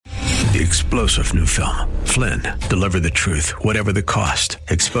The explosive new film, Flynn, deliver the truth, whatever the cost.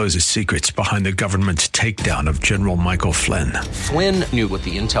 Exposes secrets behind the government's takedown of General Michael Flynn. Flynn knew what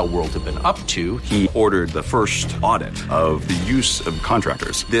the intel world had been up to. He ordered the first audit of the use of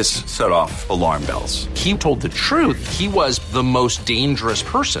contractors. This set off alarm bells. He told the truth. He was the most dangerous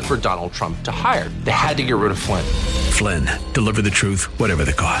person for Donald Trump to hire. They had to get rid of Flynn. Flynn, deliver the truth, whatever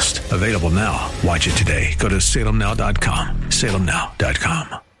the cost. Available now. Watch it today. Go to salemnow.com.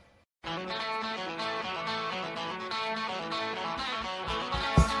 salemnow.com.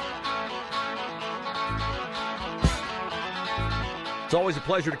 It's always a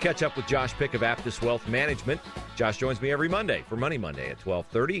pleasure to catch up with Josh Pick of Aptus Wealth Management. Josh joins me every Monday for Money Monday at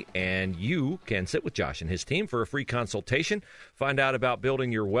 12:30, and you can sit with Josh and his team for a free consultation. Find out about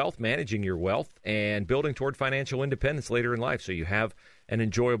building your wealth, managing your wealth, and building toward financial independence later in life so you have an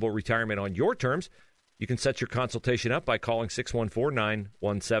enjoyable retirement on your terms. You can set your consultation up by calling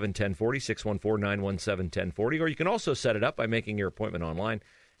 614-917-1040, 614-917-1040, or you can also set it up by making your appointment online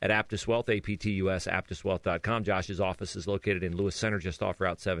at Aptus Wealth, APTUS, AptusWealth.com. Josh's office is located in Lewis Center, just off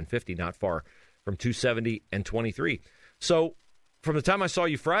Route 750, not far from 270 and 23. So from the time I saw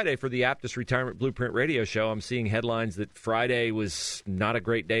you Friday for the Aptus Retirement Blueprint radio show, I'm seeing headlines that Friday was not a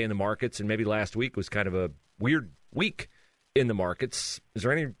great day in the markets, and maybe last week was kind of a weird week in the markets. Is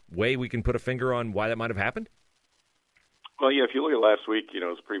there any way we can put a finger on why that might have happened? Well, yeah, if you look at last week, it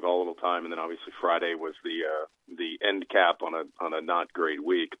was a pretty volatile time, and then obviously Friday was the end cap on a not great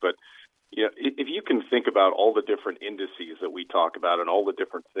week. But if you can think about all the different indices that we talk about and all the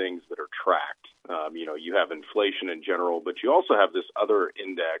different things that are tracked, you have inflation in general, but you also have this other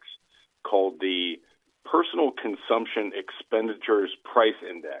index called the Personal Consumption Expenditures Price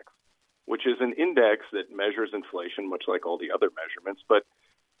Index, which is an index that measures inflation, much like all the other measurements, but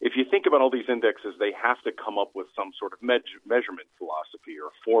if you think about all these indexes, they have to come up with some sort of measurement philosophy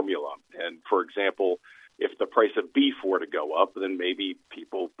or formula. And, for example, if the price of beef were to go up, then maybe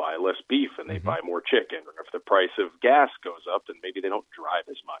people buy less beef and they buy more chicken. Or if the price of gas goes up, then maybe they don't drive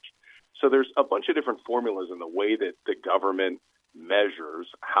as much. So there's a bunch of different formulas in the way that the government measures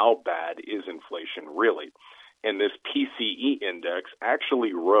how bad is inflation really. And this PCE index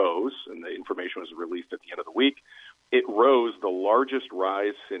actually rose, and the information was released at the end of the week. It rose the largest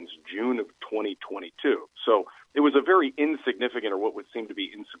rise since June of 2022. So it was a very insignificant, or what would seem to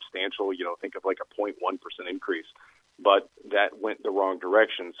be insubstantial, think of like a 0.1% increase, but that went the wrong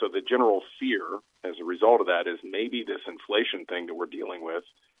direction. So the general fear as a result of that is maybe this inflation thing that we're dealing with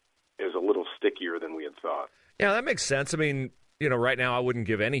is a little stickier than we had thought. Yeah, that makes sense. I mean, right now I wouldn't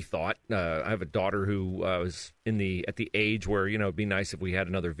give any thought. I have a daughter who is at the age where, it'd be nice if we had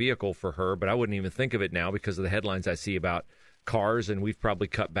another vehicle for her, but I wouldn't even think of it now because of the headlines I see about cars, and we've probably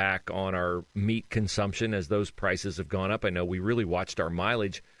cut back on our meat consumption as those prices have gone up. I know we really watched our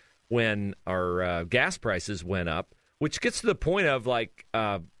mileage when our gas prices went up, which gets to the point of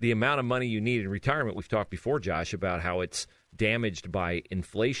the amount of money you need in retirement. We've talked before, Josh, about how it's damaged by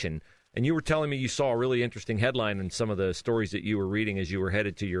inflation. And you were telling me you saw a really interesting headline in some of the stories that you were reading as you were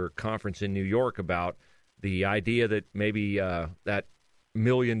headed to your conference in New York about the idea that maybe that $1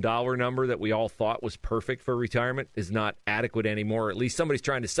 million number that we all thought was perfect for retirement is not adequate anymore. At least somebody's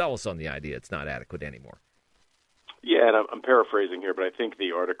trying to sell us on the idea it's not adequate anymore. Yeah, and I'm paraphrasing here, but I think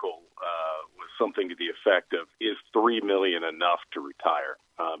the article was something to the effect of, is $3 million enough to retire?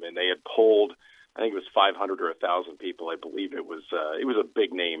 And they had polled, I think it was 500 or 1,000 people. I believe it was a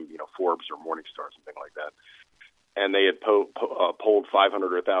big name, Forbes or Morningstar, something like that. And they had polled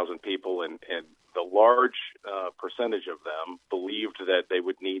 500 or 1,000 people, and the large percentage of them believed that they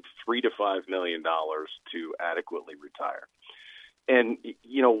would need $3 to $5 million to adequately retire. And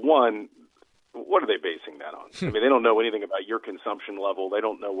what are they basing that on? I mean, they don't know anything about your consumption level. They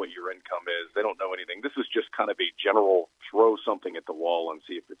don't know what your income is. They don't know anything. This is just kind of a general throw something at the wall and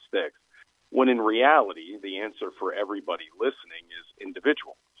see if it sticks. When in reality, the answer for everybody listening is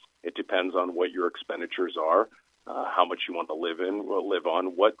individual. It depends on what your expenditures are, how much you want to live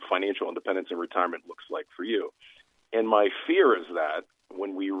on, what financial independence and retirement looks like for you. And my fear is that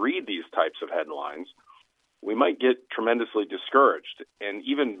when we read these types of headlines, we might get tremendously discouraged and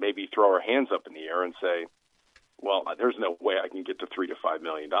even maybe throw our hands up in the air and say, well, there's no way I can get to $3 to $5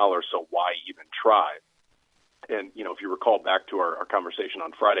 million, so why even try? And, if you recall back to our conversation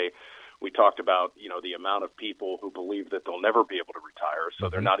on Friday, we talked about, the amount of people who believe that they'll never be able to retire, so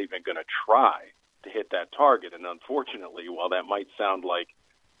they're not even going to try to hit that target. And unfortunately, while that might sound like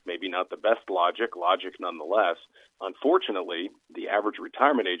maybe not the best logic nonetheless, unfortunately, the average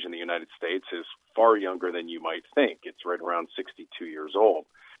retirement age in the United States is far younger than you might think. It's right around 62 years old.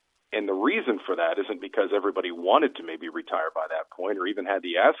 And the reason for that isn't because everybody wanted to maybe retire by that point or even had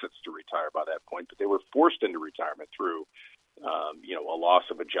the assets to retire by that point, but they were forced into retirement through, a loss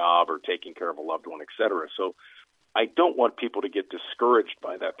of a job or taking care of a loved one, et cetera. So I don't want people to get discouraged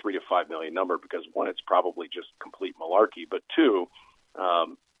by that 3 to 5 million number because, one, it's probably just complete malarkey, but two,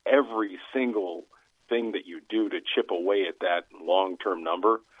 every single thing that you do to chip away at that long-term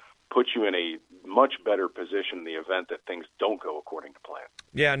number puts you in a much better position in the event that things don't go according to plan.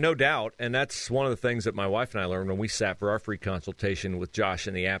 Yeah, no doubt. And that's one of the things that my wife and I learned when we sat for our free consultation with Josh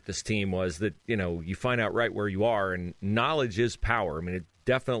and the Aptus team was that, you find out right where you are, and knowledge is power. I mean, it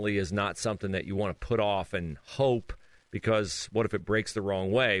definitely is not something that you want to put off and hope, because what if it breaks the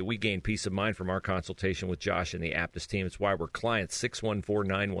wrong way? We gain peace of mind from our consultation with Josh and the Aptus team. It's why we're clients,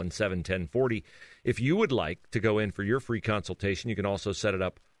 614-917-1040. If you would like to go in for your free consultation, you can also set it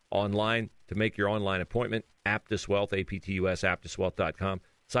up online to make your online appointment. Aptus Wealth, APTUS, AptusWealth.com.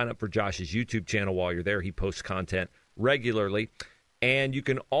 Sign up for Josh's YouTube channel while you're there. He posts content regularly. And you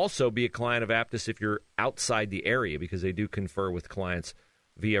can also be a client of Aptus if you're outside the area, because they do confer with clients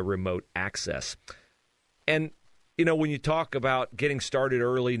via remote access. And, when you talk about getting started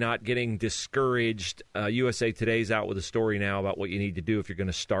early, not getting discouraged, USA Today's out with a story now about what you need to do if you're going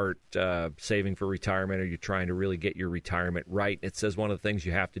to start saving for retirement, or you're trying to really get your retirement right. It says one of the things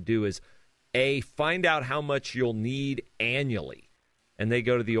you have to do is, find out how much you'll need annually. And they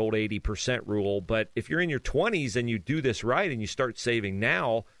go to the old 80% rule. But if you're in your 20s and you do this right and you start saving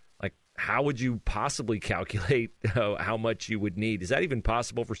now, like, how would you possibly calculate how much you would need? Is that even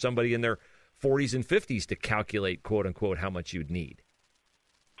possible for somebody in their 40s and 50s to calculate, quote unquote, how much you'd need?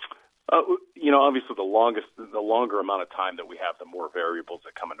 Obviously the longer amount of time that we have, the more variables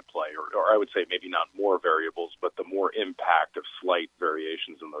that come into play, or I would say maybe not more variables, but the more impact of slight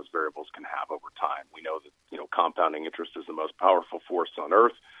variations in those variables can have over time. We know that, compounding interest is the most powerful force on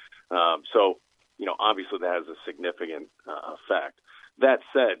earth. Obviously that has a significant effect. That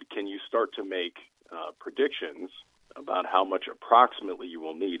said, can you start to make predictions about how much approximately you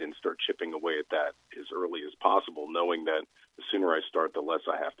will need and start chipping away at that as early as possible, knowing that the sooner I start, the less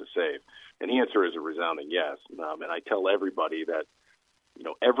I have to save? And the answer is a resounding yes. And I tell everybody that,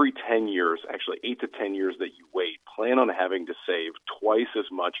 every 10 years, actually 8 to 10 years that you wait, plan on having to save twice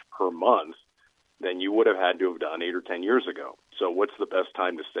as much per month than you would have had to have done 8 or 10 years ago. So what's the best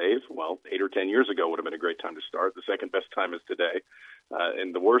time to save? Well, 8 or 10 years ago would have been a great time to start. The second best time is today.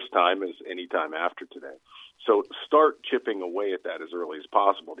 And the worst time is any time after today. So start chipping away at that as early as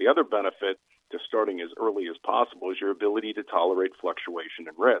possible. The other benefit to starting as early as possible is your ability to tolerate fluctuation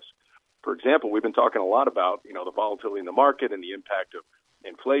and risk. For example, we've been talking a lot about, the volatility in the market and the impact of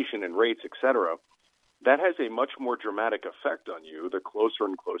inflation and rates, et cetera. That has a much more dramatic effect on you the closer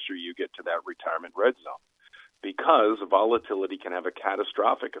and closer you get to that retirement red zone, because volatility can have a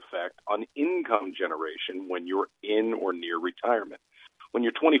catastrophic effect on income generation when you're in or near retirement. When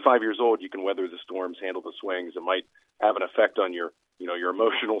you're 25 years old, you can weather the storms, handle the swings. It might have an effect on your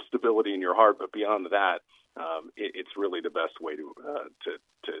emotional stability in your heart, but beyond that, it's really the best way to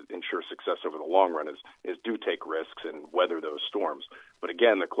ensure success over the long run is do take risks and weather those storms. But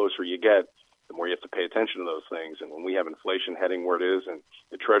again, the closer you get, the more you have to pay attention to those things. And when we have inflation heading where it is, and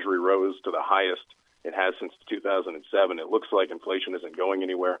the Treasury rose to the highest it has since 2007, it looks like inflation isn't going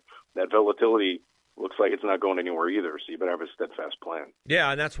anywhere. That volatility looks like it's not going anywhere either, so you better have a steadfast plan.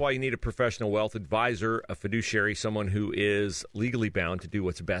 Yeah, and that's why you need a professional wealth advisor, a fiduciary, someone who is legally bound to do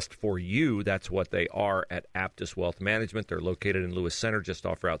what's best for you. That's what they are at Aptus Wealth Management. They're located in Lewis Center, just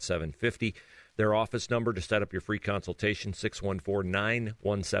off Route 750. Their office number to set up your free consultation,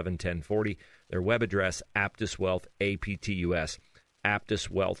 614-917-1040. Their web address, Aptus Wealth, APTUS,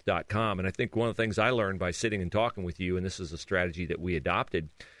 AptusWealth.com. And I think one of the things I learned by sitting and talking with you, and this is a strategy that we adopted,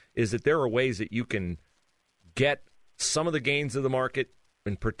 is that there are ways that you can get some of the gains of the market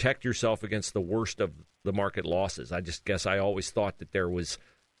and protect yourself against the worst of the market losses. I just guess I always thought that there was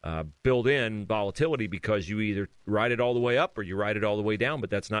built-in volatility because you either ride it all the way up or you ride it all the way down, but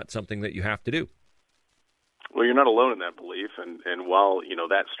that's not something that you have to do. Well, you're not alone in that belief, and while,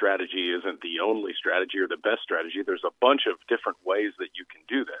 that strategy isn't the only strategy or the best strategy, there's a bunch of different ways that you can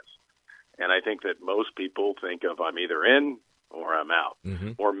do this. And I think that most people think of I'm either in or I'm out.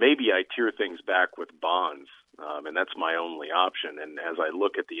 Mm-hmm. Or maybe I tier things back with bonds, and that's my only option. And as I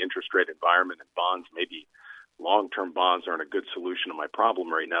look at the interest rate environment and bonds, maybe long-term bonds aren't a good solution to my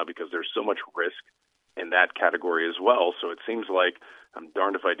problem right now because there's so much risk in that category as well. So it seems like I'm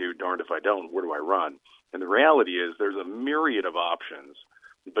darned if I do, darned if I don't. Where do I run? And the reality is there's a myriad of options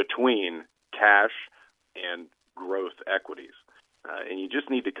between cash and growth equities. And you just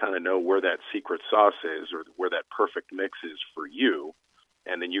need to kind of know where that secret sauce is or where that perfect mix is for you.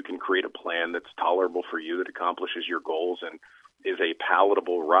 and then you can create a plan that's tolerable for you, that accomplishes your goals and is a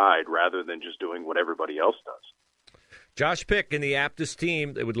palatable ride rather than just doing what everybody else does. Josh Pick and the Aptus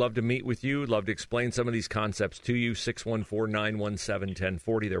team, they would love to meet with you, love to explain some of these concepts to you.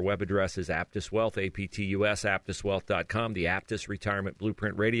 614-917-1040. Their web address is Aptus Wealth, APTUS, AptusWealth.com. The Aptus Retirement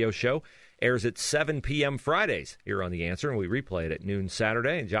Blueprint Radio Show airs at 7 p.m. Fridays here on The Answer, and we replay it at noon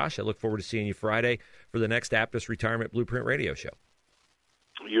Saturday. And Josh, I look forward to seeing you Friday for the next Aptus Retirement Blueprint Radio Show.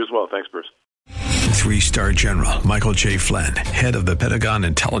 You as well. Thanks, Bruce. 3-star General Michael J. Flynn, head of the Pentagon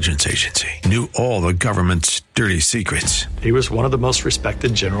Intelligence Agency, knew all the government's dirty secrets. He was one of the most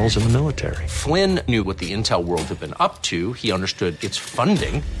respected generals in the military. Flynn knew what the intel world had been up to. He understood its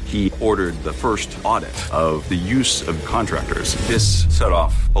funding. He ordered the first audit of the use of contractors. This set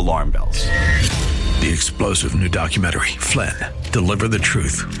off alarm bells. The explosive new documentary, Flynn, Deliver the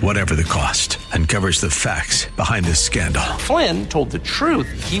Truth, Whatever the Cost, uncovers the facts behind this scandal. Flynn told the truth.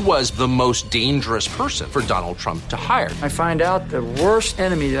 He was the most dangerous person for Donald Trump to hire. I find out the worst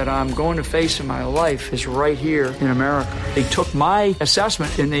enemy that I'm going to face in my life is right here in America. They took my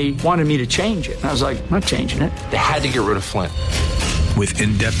assessment and they wanted me to change it. And I was like, I'm not changing it. They had to get rid of Flynn. With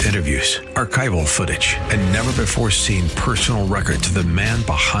in-depth interviews, archival footage, and never-before-seen personal records of the man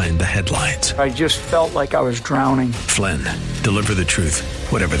behind the headlines. I just felt like I was drowning. Flynn, Deliver the Truth,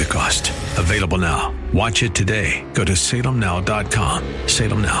 Whatever the Cost. Available now. Watch it today. Go to salemnow.com.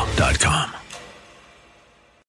 salemnow.com.